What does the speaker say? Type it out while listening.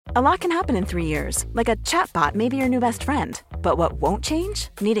A lot can happen in 3 years, like a chatbot may be your new best friend. But what won't change?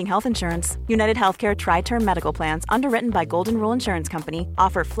 Needing health insurance. United Healthcare Tri-Term Medical Plans, underwritten by Golden Rule Insurance Company,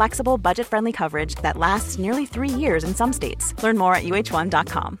 offer flexible, budget-friendly coverage that lasts nearly 3 years in some states. Learn more at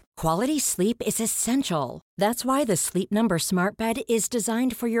uh1.com. Quality sleep is essential. That's why the Sleep Number Smart Bed is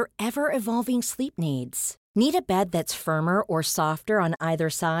designed for your ever-evolving sleep needs. Need a bed that's firmer or softer on either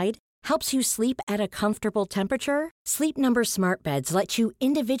side? Helps you sleep at a comfortable temperature? Sleep Number Smart Beds let you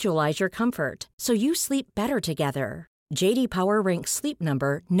individualize your comfort, so you sleep better together. J.D. Power ranks Sleep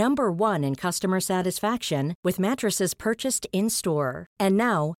Number number 1 in customer satisfaction with mattresses purchased in-store. And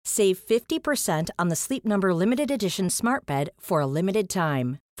now, save 50% on the Sleep Number Limited Edition Smart Bed for a limited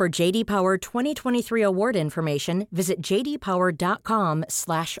time. For J.D. Power 2023 award information, visit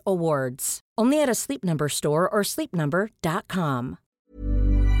jdpower.com/awards. Only at a Sleep Number store or sleepnumber.com.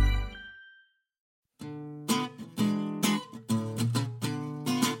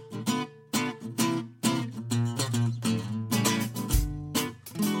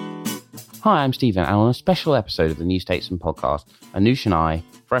 Hi, I'm Stephen, and on a special episode of the New Statesman podcast, Anoosh and I,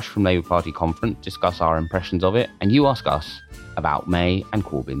 fresh from Labour Party conference, discuss our impressions of it, and you ask us about May and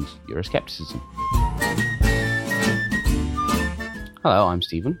Corbyn's Euroscepticism. Hello, I'm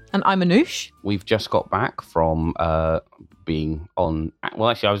Stephen. And I'm Anoosh. We've just got back from being on, well,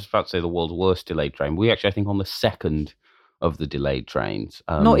 actually, I was about to say the world's worst delayed train. We actually, I think, on the second of the delayed trains.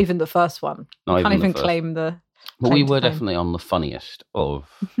 Not even the first one. Can't even claim the... But we were definitely on the funniest of...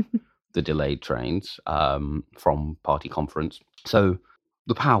 the delayed trains from party conference. So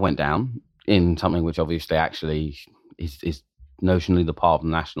the power went down in something which obviously actually is notionally the part of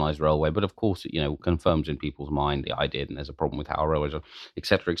the nationalised railway, but of course it, confirms in people's mind the idea that there's a problem with how railways are,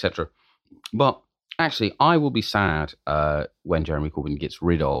 etc., etc. But actually, I will be sad when Jeremy Corbyn gets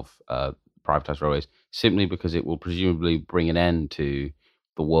rid of privatised railways, simply because it will presumably bring an end to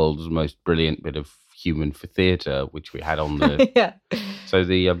the world's most brilliant bit of human for theatre, which we had on the... yeah. So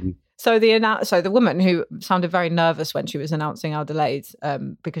the... So the woman who sounded very nervous when she was announcing our delays,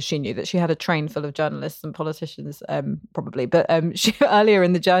 because she knew that she had a train full of journalists and politicians, probably. But she earlier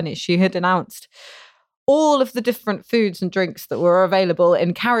in the journey, she had announced all of the different foods and drinks that were available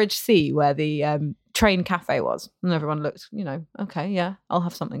in Carriage C, where the train cafe was. And everyone looked, okay, yeah, I'll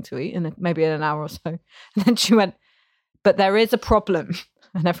have something to eat maybe in an hour or so. And then she went, but there is a problem.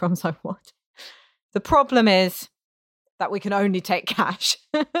 And everyone's like, what? The problem is that we can only take cash.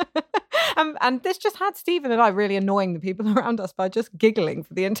 And this just had Stephen and I really annoying the people around us by just giggling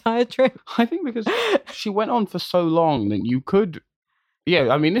for the entire trip. I think because she went on for so long that you could... Yeah,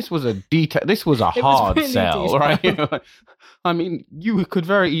 I mean, this was a hard really sell, detailed. right? I mean, you could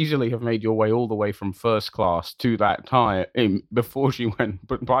very easily have made your way all the way from first class to that time before she went,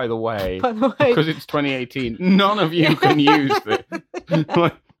 but by the way, because it's 2018, none of you can use this.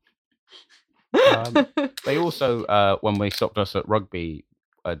 They also, when they stopped us at Rugby,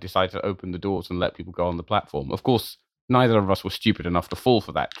 decided to open the doors and let people go on the platform. Of course, neither of us were stupid enough to fall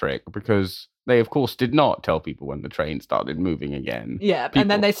for that trick, because they, of course, did not tell people when the train started moving again. Yeah,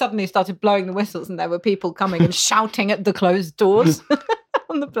 and then they suddenly started blowing the whistles and there were people coming and shouting at the closed doors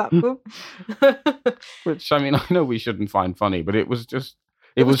on the platform. Which, I mean, I know we shouldn't find funny, but it was just...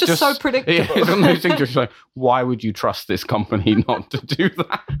 It was just so predictable. It's one of those things just like, why would you trust this company not to do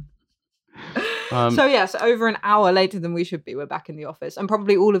that? So over an hour later than we should be, we're back in the office. And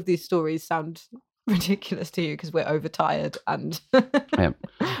probably all of these stories sound ridiculous to you because we're overtired and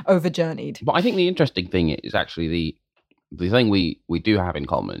over-journeyed. But I think the interesting thing is actually the thing we do have in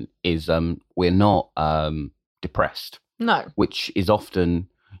common is we're not depressed. No. Which is often...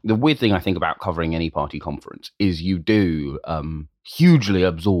 The weird thing I think about covering any party conference is you do hugely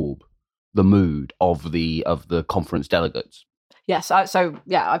absorb the mood of the conference delegates. Yes.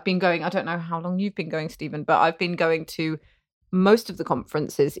 I've been going, I don't know how long you've been going, Stephen, but I've been going to most of the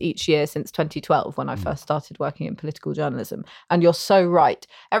conferences each year since 2012 when I first started working in political journalism. And you're so right.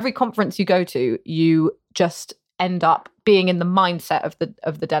 Every conference you go to, you just end up being in the mindset of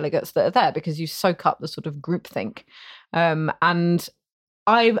the delegates that are there because you soak up the sort of groupthink. And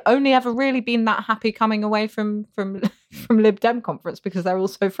I've only ever really been that happy coming away from Lib Dem conference because they're all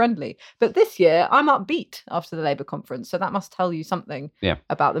so friendly. But this year, I'm upbeat after the Labour conference, so that must tell you something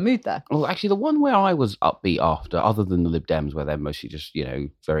about the mood there. Well, actually, the one where I was upbeat after, other than the Lib Dems, where they're mostly just,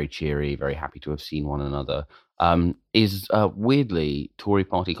 very cheery, very happy to have seen one another, is weirdly Tory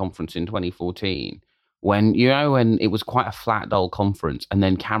party conference in 2014, when it was quite a flat, dull conference, and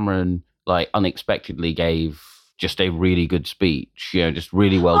then Cameron, unexpectedly gave just a really good speech, just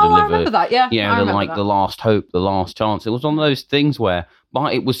really well Oh, delivered. I remember that, yeah. I remember that. The last hope, the last chance. It was one of those things where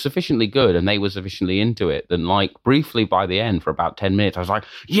it was sufficiently good and they were sufficiently into it that, like, briefly by the end, for about 10 minutes, I was like,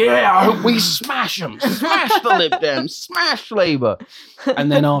 yeah, I hope we smash them, smash the Lib Dems, smash Labour.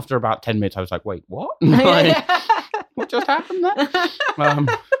 And then after about 10 minutes, I was like, wait, what? Like, what just happened there?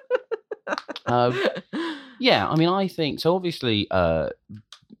 Yeah, I mean, I think, so obviously,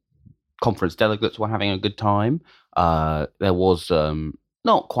 conference delegates were having a good time. There was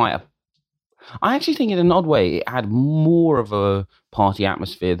not quite I actually think in an odd way it had more of a party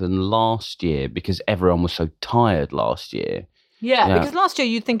atmosphere than last year because everyone was so tired last year. Yeah, because last year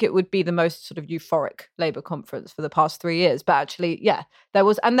you'd think it would be the most sort of euphoric Labour conference for the past 3 years. But actually, there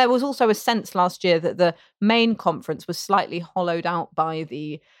was also a sense last year that the main conference was slightly hollowed out by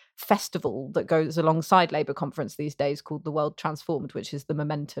the festival that goes alongside Labour conference these days called the World Transformed, which is the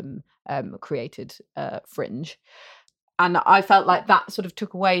Momentum created fringe. And I felt like that sort of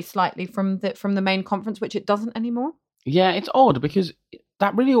took away slightly from the main conference, which it doesn't anymore. Yeah, it's odd because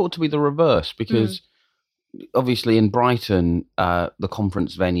that really ought to be the reverse because obviously in Brighton, the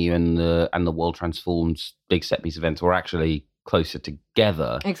conference venue and the World Transformed big set piece events were actually closer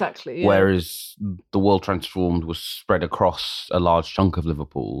together. Exactly. Yeah. Whereas the World Transformed was spread across a large chunk of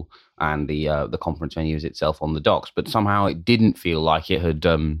Liverpool and the conference venue is itself on the docks, but somehow it didn't feel like it had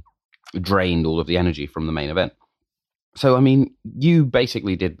drained all of the energy from the main event. So, I mean, you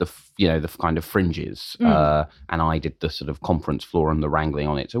basically did the kind of fringes, and I did the sort of conference floor and the wrangling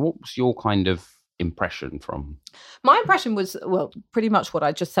on it. So what was your kind of impression from? My impression was, well, pretty much what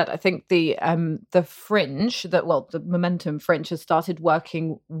I just said. I think the fringe, the Momentum fringe has started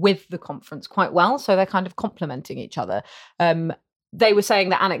working with the conference quite well. So they're kind of complementing each other. They were saying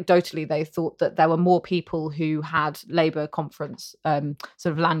that anecdotally, they thought that there were more people who had Labour conference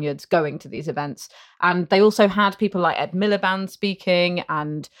sort of lanyards going to these events. And they also had people like Ed Miliband speaking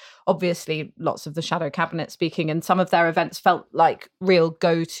and obviously lots of the shadow cabinet speaking. And some of their events felt like real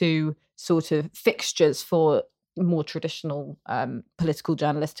go-to sort of fixtures for more traditional political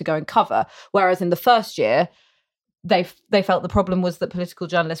journalists to go and cover. Whereas in the first year, they felt the problem was that political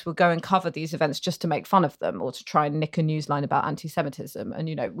journalists would go and cover these events just to make fun of them or to try and nick a newsline about anti-Semitism.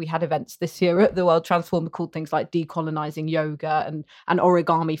 And, we had events this year at the World Transformed called things like decolonizing yoga and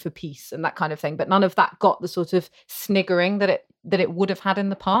origami for peace and that kind of thing. But none of that got the sort of sniggering that it would have had in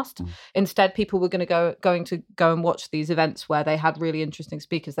the past. Instead, people were going to go and watch these events where they had really interesting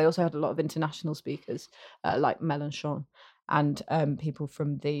speakers. They also had a lot of international speakers like Mélenchon and people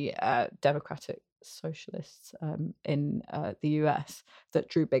from the Democratic Socialists in the US that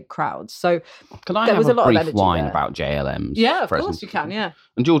drew big crowds. So can I have a brief line about JLM's? Yeah, of course you can. Yeah,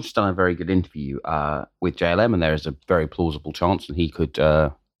 and George has done a very good interview with JLM, and there is a very plausible chance that he could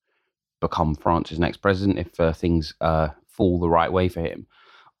become France's next president if things fall the right way for him.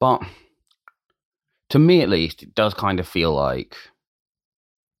 But to me, at least, it does kind of feel like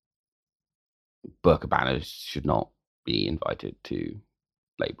Burqa banners should not be invited to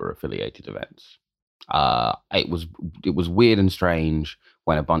Labour affiliated events. It was weird and strange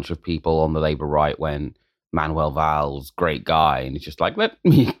when a bunch of people on the Labour right went, Manuel Valls, great guy, and it's just like, let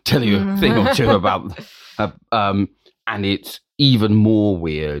me tell you a thing or two about and it's even more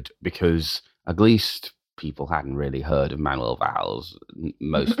weird because at least people hadn't really heard of Manuel Valls.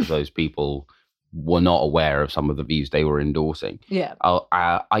 Most of those people were not aware of some of the views they were endorsing. Yeah.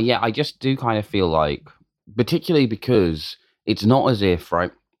 I just do kind of feel like, particularly because it's not as if,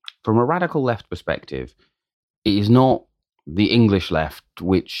 right, from a radical left perspective, it is not the English left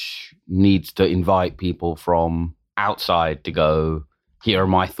which needs to invite people from outside to go, here are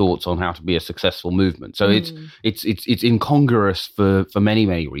my thoughts on how to be a successful movement. So it's incongruous for many,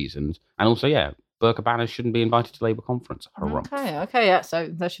 many reasons. And also, Burqa banners shouldn't be invited to Labour conference. Okay, yeah. So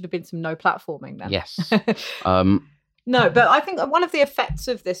there should have been some no platforming then. Yes. No, but I think one of the effects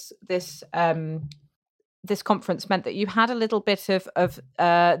of this conference meant that you had a little bit of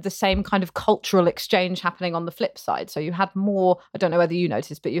the same kind of cultural exchange happening on the flip side. So you had more, I don't know whether you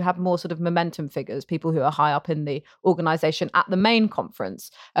noticed, but you had more sort of momentum figures, people who are high up in the organisation at the main conference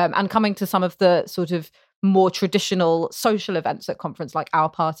and coming to some of the sort of more traditional social events at conference, like our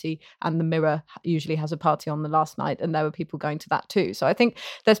party and the Mirror usually has a party on the last night, and there were people going to that too. So I think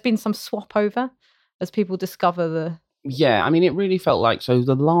there's been some swap over as people discover the... Yeah, I mean, it really felt like, so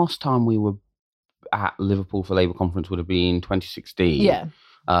the last time we were at Liverpool for Labour conference would have been 2016. Yeah.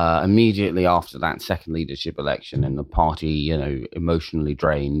 Immediately after that second leadership election, and the party, emotionally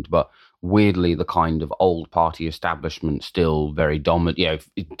drained, but weirdly the kind of old party establishment still very dominant,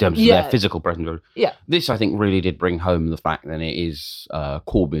 in terms of their physical presence. Yeah. This, I think, really did bring home the fact that it is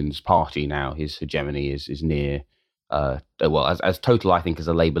Corbyn's party now. His hegemony is near as total, I think, as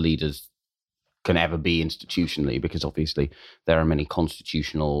the Labour leaders can ever be institutionally, because obviously there are many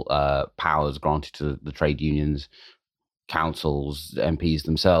constitutional powers granted to the trade unions, councils, MPs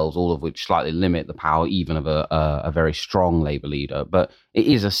themselves, all of which slightly limit the power even of a very strong Labour leader. But it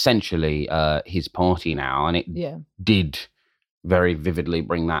is essentially his party now, and it did very vividly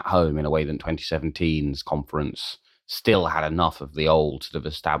bring that home in a way that 2017's conference still had enough of the old sort of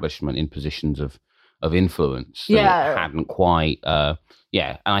establishment in positions of influence. It hadn't quite, and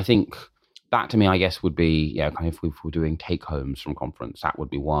I think that to me, I guess, would be, kind of, if we're doing take homes from conference, that would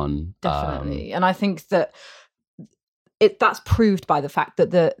be one. Definitely. And I think that that's proved by the fact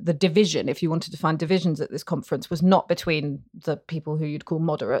that the division, if you wanted to find divisions at this conference, was not between the people who you'd call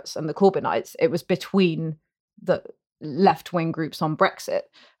moderates and the Corbynites. It was between the left-wing groups on Brexit.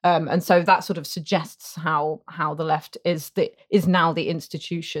 And so that sort of suggests how the left is now an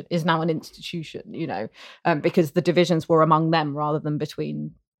institution, because the divisions were among them rather than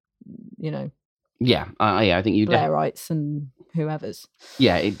between, I think you Blairites and whoever's.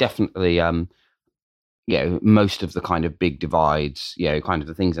 Yeah, it definitely, most of the kind of big divides, kind of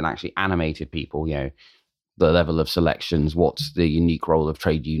the things that actually animated people, the level of selections, what's the unique role of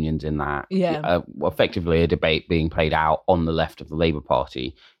trade unions in that? Effectively a debate being played out on the left of the Labour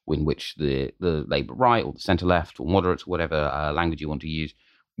Party, in which the Labour right or the centre left or moderates, whatever language you want to use,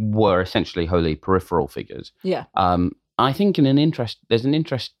 were essentially wholly peripheral figures. Yeah. I think there's an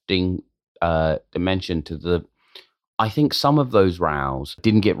interesting dimension to I think some of those rows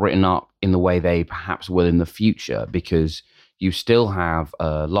didn't get written up in the way they perhaps will in the future, because you still have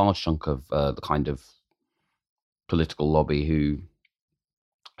a large chunk of the kind of political lobby who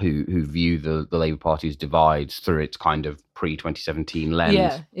view the Labour Party's divides through its kind of pre-2017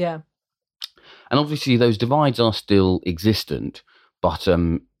 lens. Yeah. And obviously those divides are still existent, but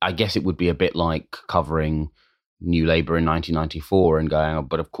I guess it would be a bit like covering New Labour in 1994 and going,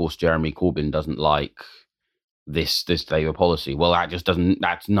 but of course Jeremy Corbyn doesn't like this Labour policy. Well,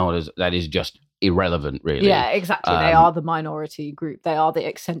 that is just irrelevant, really. Yeah, exactly. They are the minority group. They are the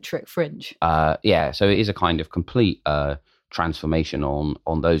eccentric fringe. So it is a kind of complete transformation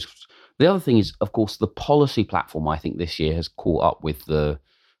on those. The other thing is, of course, the policy platform, I think, this year has caught up with the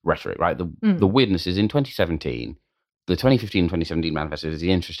rhetoric, right? The witnesses in 2017, the 2015 and 2017 manifesto is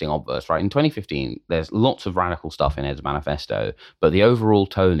the interesting obverse, right? In 2015, there's lots of radical stuff in Ed's manifesto, but the overall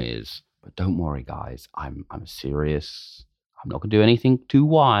tone is, but don't worry, guys, I'm serious. I'm not going to do anything too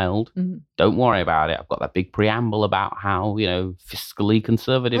wild. Mm-hmm. Don't worry about it. I've got that big preamble about how, fiscally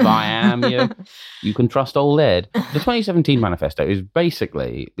conservative I am. You can trust old Ed. The 2017 manifesto is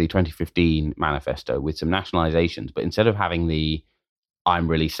basically the 2015 manifesto with some nationalizations, but instead of having the I'm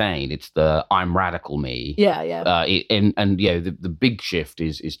really sane, it's the I'm radical me. Yeah. The big shift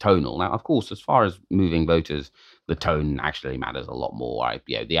is tonal. Now, of course, as far as moving voters, the tone actually matters a lot more. Right?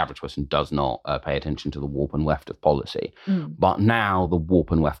 The average person does not pay attention to the warp and weft of policy. But now the warp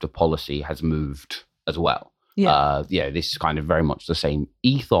and weft of policy has moved as well. This is kind of very much the same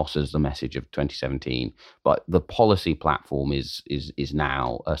ethos as the message of 2017, but the policy platform is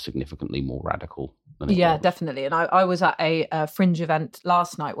now significantly more radical. Yeah, definitely. And I was at a Fringe event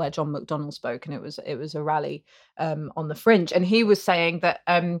last night where John McDonnell spoke, and it was a rally on the Fringe, and he was saying that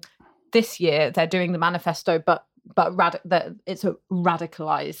this year they're doing the manifesto, but that it's a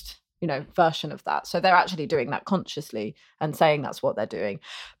radicalized version of that. So they're actually doing that consciously and saying that's what they're doing.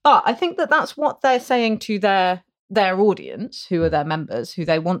 But I think that's what they're saying to their audience, who are their members, who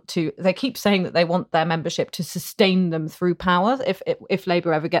they keep saying that they want their membership to sustain them through power. If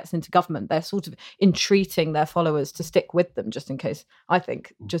Labour ever gets into government, they're sort of entreating their followers to stick with them just in case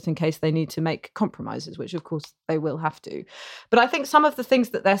they need to make compromises, which of course they will have to. But I think some of the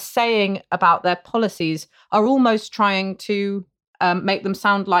things that they're saying about their policies are almost trying to make them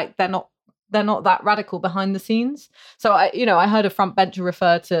sound like they're not that radical behind the scenes. So I heard a front bencher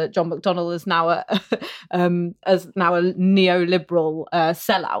refer to John McDonnell as now a neoliberal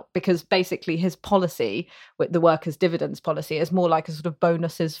sellout, because basically his policy, with the workers' dividends policy, is more like a sort of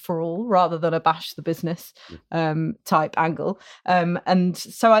bonuses for all rather than a bash the business type angle. And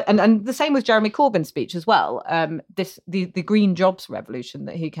the same with Jeremy Corbyn's speech as well. The green jobs revolution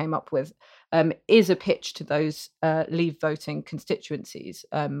that he came up with is a pitch to those Leave voting constituencies,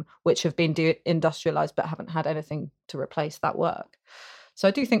 which have been industrialised but haven't had anything to replace that work. So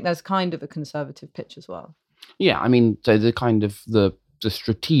I do think there's kind of a conservative pitch as well. Yeah, I mean, so the kind of the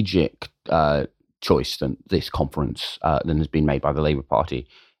strategic choice that this conference that has been made by the Labour Party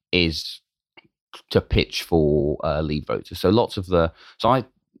is to pitch for Leave voters. So lots of the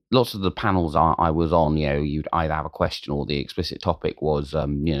panels I was on, you'd either have a question or the explicit topic was,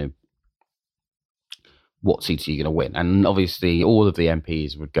 what seats are you going to win? And obviously all of the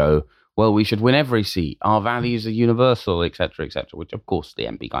MPs would go, well, we should win every seat. Our values are universal, etc., which of course the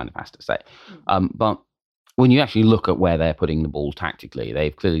MP kind of has to say. But when you actually look at where they're putting the ball tactically,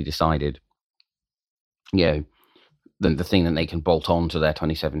 they've clearly decided, the thing that they can bolt on to their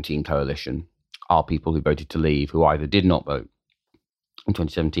 2017 coalition are people who voted to leave, who either did not vote in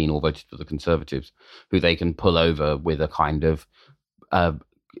 2017 or voted for the Conservatives, who they can pull over with a kind of,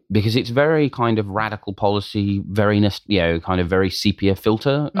 because it's very kind of radical policy, very, kind of very sepia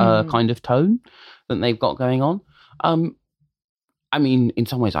filter kind of tone that they've got going on. I mean, in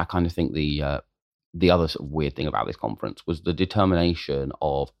some ways, I kind of think the other sort of weird thing about this conference was the determination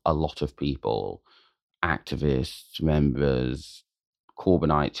of a lot of people, activists, members,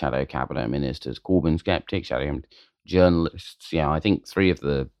 Corbynites, shadow cabinet ministers, Corbyn skeptics, shadow journalists. I think three of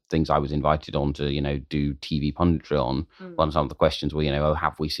the things I was invited on to, do TV punditry on, one of some of the questions were,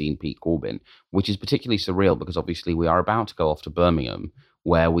 have we seen Pete Corbyn? Which is particularly surreal because obviously we are about to go off to Birmingham,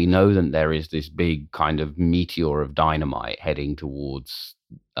 where we know that there is this big kind of meteor of dynamite heading towards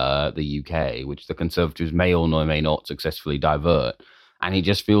the UK, which the Conservatives may or may not successfully divert. And it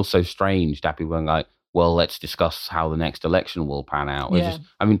just feels so strange to have people going like, well, let's discuss how the next election will pan out. Yeah.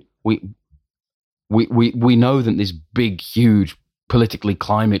 We know that this big, huge, politically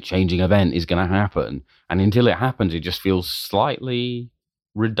climate-changing event is going to happen. And until it happens, it just feels slightly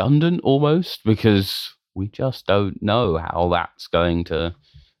redundant almost, because we just don't know how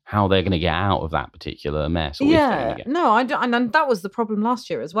they're going to get out of that particular mess. No, I don't, and that was the problem last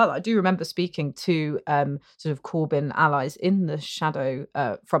year as well. I do remember speaking to sort of Corbyn allies in the shadow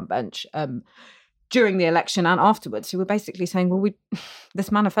front bench during the election and afterwards, who were basically saying, well,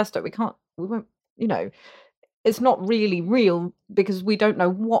 this manifesto, we won't, it's not really real because we don't know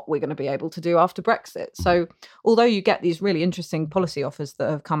what we're going to be able to do after Brexit. So although you get these really interesting policy offers that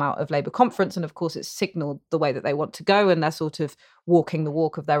have come out of Labour conference, and of course it's signalled the way that they want to go and they're sort of walking the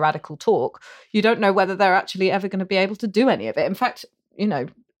walk of their radical talk, you don't know whether they're actually ever going to be able to do any of it. In fact,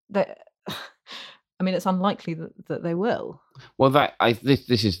 it's unlikely that they will. Well,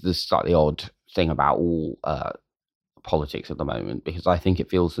 this is the slightly odd thing about all politics at the moment, because I think it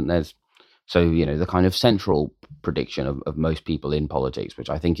feels that there's, the kind of central prediction of most people in politics, which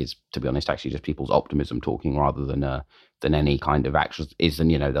I think is, to be honest, actually just people's optimism talking rather than any kind of action, is then,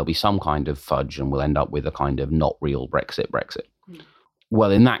 there'll be some kind of fudge and we'll end up with a kind of not real Brexit.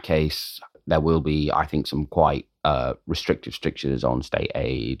 Well, in that case, there will be, I think, some quite restrictive strictures on state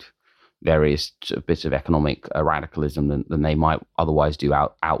aid, various bits of economic radicalism than they might otherwise do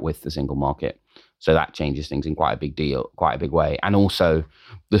out with the single market. So that changes things in quite a big way. And also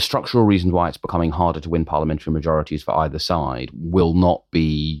the structural reasons why it's becoming harder to win parliamentary majorities for either side will not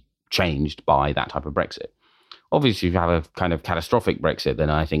be changed by that type of Brexit. Obviously, if you have a kind of catastrophic Brexit, then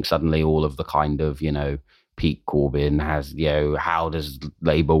I think suddenly all of the kind of, Pete Corbyn has, how does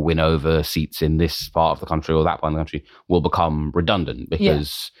Labour win over seats in this part of the country or that part of the country will become redundant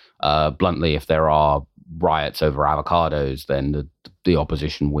because, bluntly, if there are riots over avocados, then the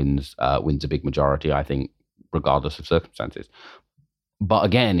opposition wins a big majority, I think, regardless of circumstances. But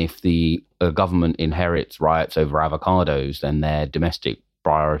again, if the government inherits riots over avocados, then their domestic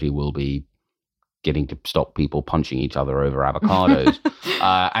priority will be getting to stop people punching each other over avocados.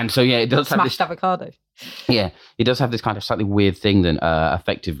 And so, it does have this avocado. Yeah, it does have this kind of slightly weird thing that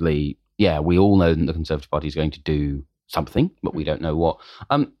effectively, we all know that the Conservative Party is going to do something, but we don't know what.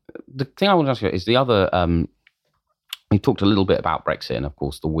 The thing I want to ask you is the other. We talked a little bit about Brexit, and of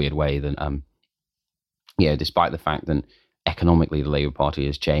course, the weird way that, despite the fact that economically the Labour Party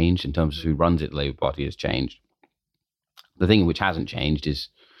has changed, in terms of who runs it, the Labour Party has changed. The thing which hasn't changed is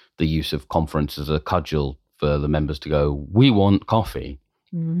the use of conference as a cudgel for the members to go, we want coffee.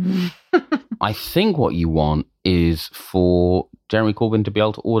 I think what you want is for Jeremy Corbyn to be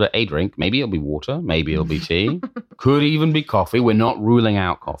able to order a drink. Maybe it'll be water, maybe it'll be tea, could even be coffee. We're not ruling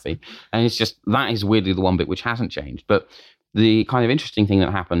out coffee. And it's just, that is weirdly the one bit which hasn't changed. But the kind of interesting thing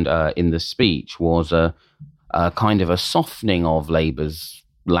that happened in the speech was a kind of a softening of Labour's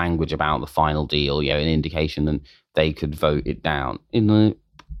language about the final deal, an indication that they could vote it down.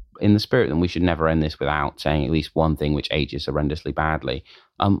 In the spirit that we should never end this without saying at least one thing which ages horrendously badly.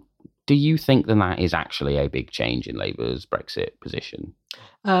 Do you think that is actually a big change in Labour's Brexit position?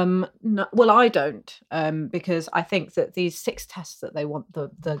 No, well, I don't, because I think that these 6 tests that they want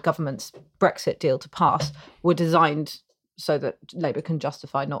the government's Brexit deal to pass were designed so that Labour can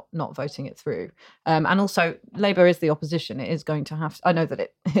justify not voting it through. And also, Labour is the opposition. It is going to have to, I know that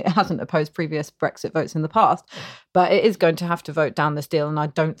it hasn't opposed previous Brexit votes in the past, but it is going to have to vote down this deal. And I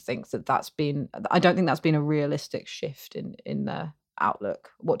don't think that's been a realistic shift in their outlook.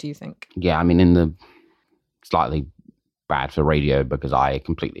 What do you think? Yeah, I mean, in slightly bad for radio, because I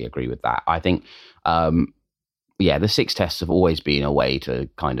completely agree with that. I think, the 6 tests have always been a way to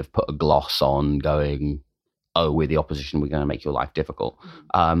kind of put a gloss on going, oh, we're the opposition, we're going to make your life difficult.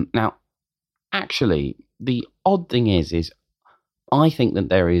 Now, actually, the odd thing is I think that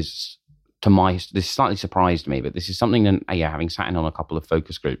there is, this slightly surprised me, but this is something that, having sat in on a couple of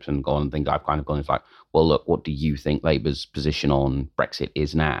focus groups and gone and things, I've kind of gone, it's like, well, look, what do you think Labour's position on Brexit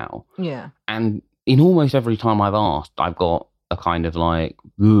is now? Yeah. And in almost every time I've asked, I've got a kind of like,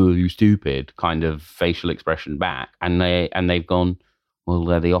 oh, you stupid kind of facial expression back. And they've gone, well,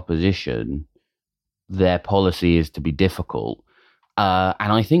 they're the opposition. Their policy is to be difficult. And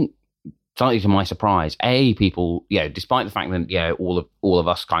I think, slightly to my surprise, people, despite the fact that, all of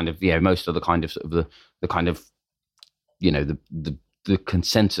us kind of, most of the kind of, the kind of, the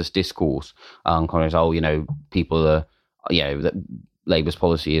consensus discourse, kind of, people are, that Labour's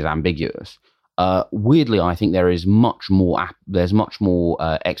policy is ambiguous. Weirdly, I think there's much more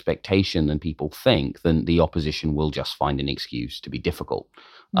expectation than people think that the opposition will just find an excuse to be difficult.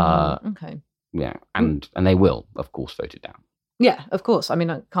 Okay. Yeah, and they will, of course, vote it down. Yeah, of course. I mean,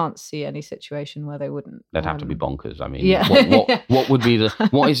 I can't see any situation where they wouldn't. They'd have to be bonkers. I mean, yeah. what would be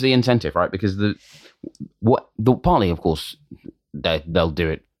what is the incentive, right? Because partly, of course, they'll do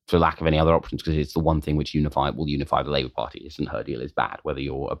it for lack of any other options, because it's the one thing which will unify the Labour Party. Isn't her deal is bad, whether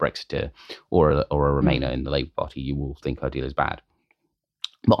you're a Brexiteer or a Remainer in the Labour Party, you will think her deal is bad.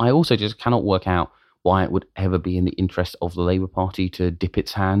 But I also just cannot work out why it would ever be in the interest of the Labour Party to dip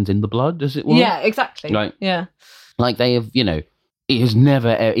its hands in the blood, as it were. Yeah, exactly. Like, yeah. Like they have, it has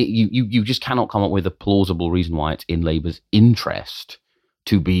never, you just cannot come up with a plausible reason why it's in Labour's interest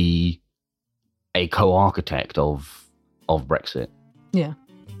to be a co-architect of Brexit. Yeah.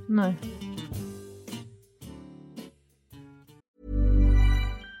 No.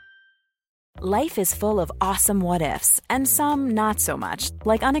 Life is full of awesome what-ifs, and some not so much,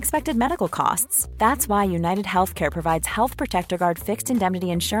 like unexpected medical costs. That's why United Healthcare provides Health Protector Guard fixed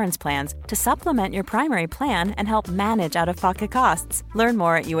indemnity insurance plans to supplement your primary plan and help manage out-of-pocket costs. Learn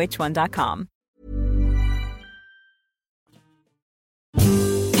more at uh1.com.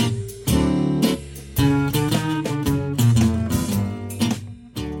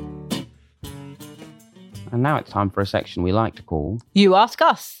 And now it's time for a section we like to call You Ask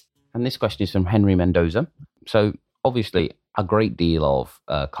Us. And this question is from Henry Mendoza. So obviously a great deal of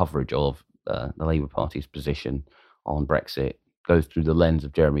coverage of the Labour Party's position on Brexit goes through the lens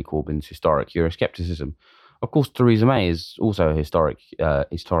of Jeremy Corbyn's historic Euroscepticism. Of course, Theresa May is also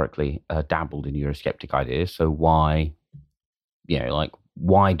historically dabbled in Eurosceptic ideas. So why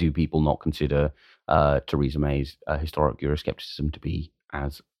do people not consider Theresa May's historic Euroscepticism to be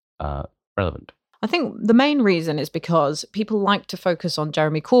as relevant? I think the main reason is because people like to focus on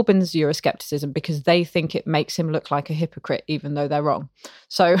Jeremy Corbyn's Euroscepticism because they think it makes him look like a hypocrite, even though they're wrong.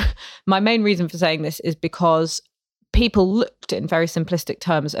 So my main reason for saying this is because people looked in very simplistic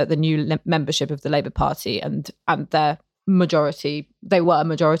terms at the new membership of the Labour Party and their majority. They were a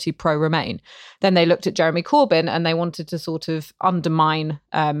majority pro-Remain. Then they looked at Jeremy Corbyn and they wanted to sort of undermine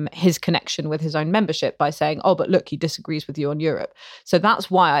his connection with his own membership by saying, oh, but look, he disagrees with you on Europe. So that's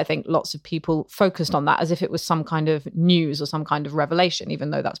why I think lots of people focused on that as if it was some kind of news or some kind of revelation,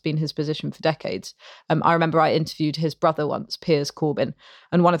 even though that's been his position for decades. I remember I interviewed his brother once, Piers Corbyn,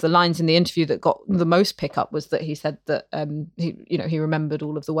 and one of the lines in the interview that got the most pickup was that he said that he remembered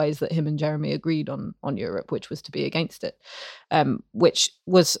all of the ways that him and Jeremy agreed on Europe, which was to be against it. Which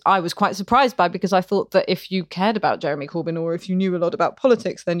I was quite surprised by, because I thought that if you cared about Jeremy Corbyn or if you knew a lot about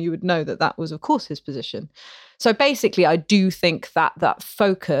politics, then you would know that that was, of course, his position. So basically, I do think that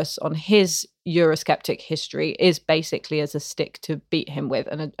focus on his Eurosceptic history is basically as a stick to beat him with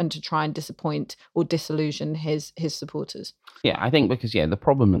and to try and disappoint or disillusion his supporters. Yeah, I think because, the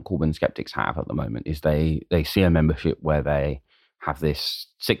problem that Corbyn skeptics have at the moment is they see a membership where they have this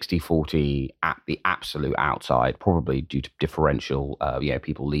 60-40 at the absolute outside, probably due to differential,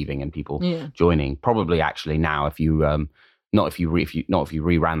 people leaving and people joining. Probably actually now, if you not if you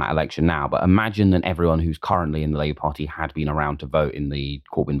reran that election now, but imagine that everyone who's currently in the Labour Party had been around to vote in the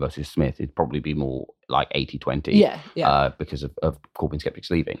Corbyn versus Smith, it'd probably be more like 80-20 because of Corbyn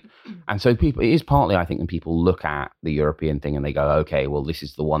skeptics leaving. And so it is partly, I think, that people look at the European thing and they go, okay, well, this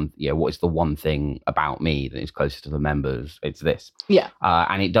is the one, what is the one thing about me that is closest to the members? It's this. Yeah.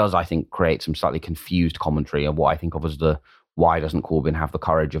 And it does, I think, create some slightly confused commentary of what I think of as the why doesn't Corbyn have the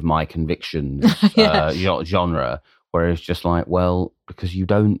courage of my convictions genre, where it's just like, well, because he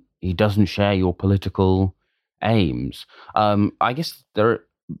doesn't share your political aims. I guess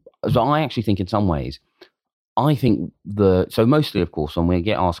so I actually think in some ways, I think so mostly, of course, when we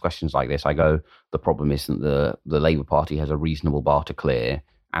get asked questions like this, I go, the problem isn't the Labour Party has a reasonable bar to clear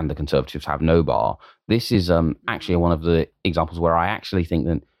and the Conservatives have no bar. This is actually one of the examples where I actually think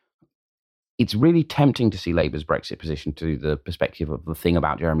that it's really tempting to see Labour's Brexit position through the perspective of the thing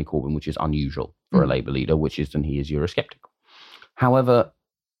about Jeremy Corbyn, which is unusual for a Labour leader, which is that he is Eurosceptic. However,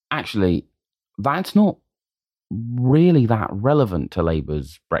 actually, that's not really that relevant to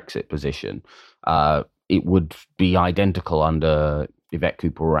Labour's Brexit position. It would be identical under Yvette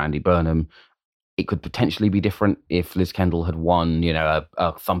Cooper or Andy Burnham. It could potentially be different if Liz Kendall had won,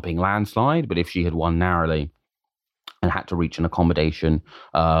 a thumping landslide, but if she had won narrowly and had to reach an accommodation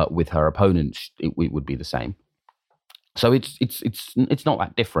with her opponents, it would be the same. So it's not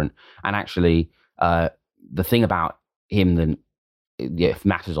that different. And actually, the thing about him that if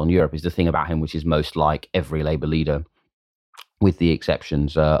matters on Europe is the thing about him which is most like every Labour leader, with the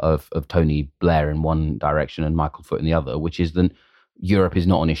exceptions of Tony Blair in one direction and Michael Foot in the other, which is that Europe is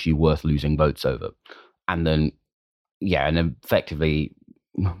not an issue worth losing votes over. And then, and effectively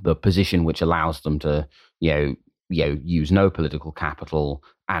the position which allows them to, use no political capital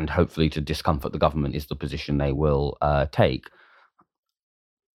and hopefully to discomfort the government is the position they will take.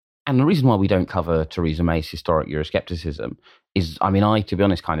 And the reason why we don't cover Theresa May's historic Euroscepticism is, I, to be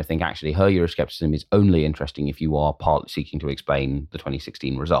honest, kind of think actually her Euroscepticism is only interesting if you are partly seeking to explain the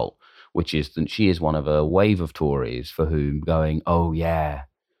 2016 result, which is that she is one of a wave of Tories for whom going, oh yeah,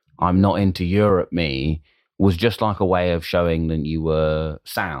 I'm not into Europe, me, was just like a way of showing that you were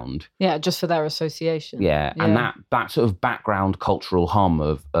sound. Yeah, just for their association. Yeah, and that sort of background cultural hum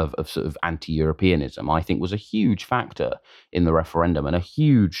of sort of anti-Europeanism, I think, was a huge factor in the referendum and a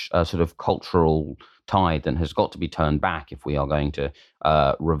huge sort of cultural tide that has got to be turned back if we are going to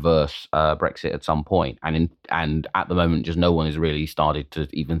reverse Brexit at some point. And at the moment, just no one has really started to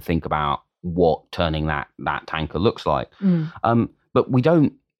even think about what turning that tanker looks like. But we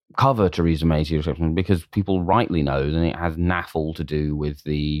don't cover Theresa May's Euroscepticism because people rightly know that it has naff all to do with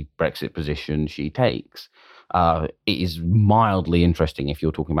the Brexit position she takes. It is mildly interesting if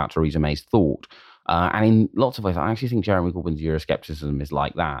you're talking about Theresa May's thought. And in lots of ways, I actually think Jeremy Corbyn's Euroscepticism is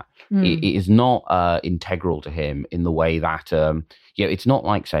like that. It is not integral to him in the way that, it's not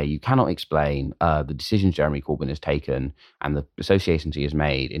like, say, you cannot explain the decisions Jeremy Corbyn has taken and the associations he has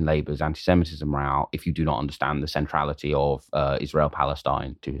made in Labour's anti-Semitism row if you do not understand the centrality of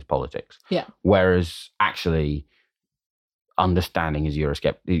Israel-Palestine to his politics. Yeah. Whereas actually understanding his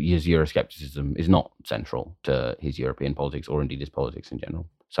Euroscepticism is not central to his European politics or indeed his politics in general.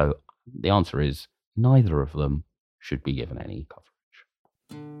 So the answer is neither of them should be given any coverage.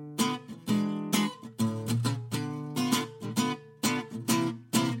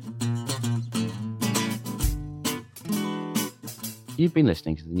 You've been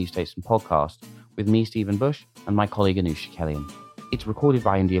listening to the New Statesman podcast with me, Stephen Bush, and my colleague Anusha Kellion. It's recorded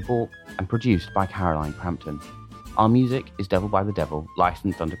by India Bork and produced by Caroline Crampton. Our music is Devil by the Devil,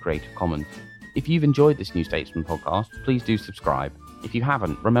 licensed under Creative Commons. If you've enjoyed this New Statesman podcast, please do subscribe. If you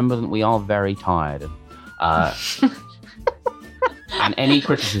haven't, remember that we are very tired. And any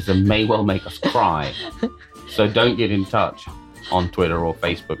criticism may well make us cry. So don't get in touch on Twitter or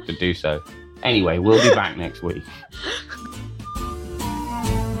Facebook to do so. Anyway, we'll be back next week.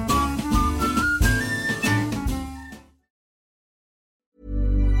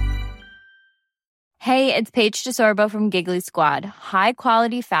 Hey, it's Paige DeSorbo from Giggly Squad. High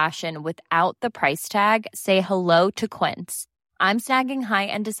quality fashion without the price tag. Say hello to Quince. I'm snagging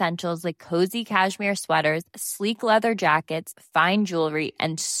high-end essentials like cozy cashmere sweaters, sleek leather jackets, fine jewelry,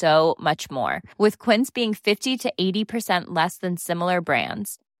 and so much more. With Quince being 50 to 80% less than similar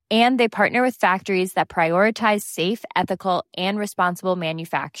brands. And they partner with factories that prioritize safe, ethical, and responsible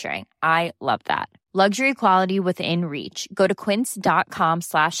manufacturing. I love that. Luxury quality within reach. Go to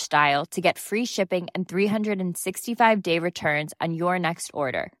quince.com/style to get free shipping and 365-day returns on your next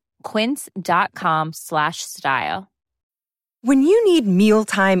order. Quince.com/style. When you need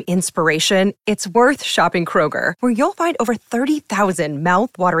mealtime inspiration, it's worth shopping Kroger, where you'll find over 30,000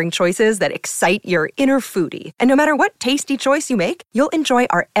 mouth-watering choices that excite your inner foodie. And no matter what tasty choice you make, you'll enjoy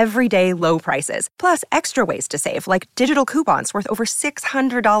our everyday low prices, plus extra ways to save, like digital coupons worth over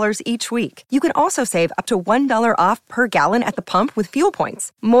 $600 each week. You can also save up to $1 off per gallon at the pump with fuel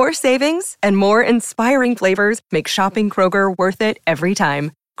points. More savings and more inspiring flavors make shopping Kroger worth it every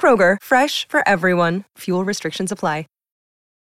time. Kroger, fresh for everyone. Fuel restrictions apply.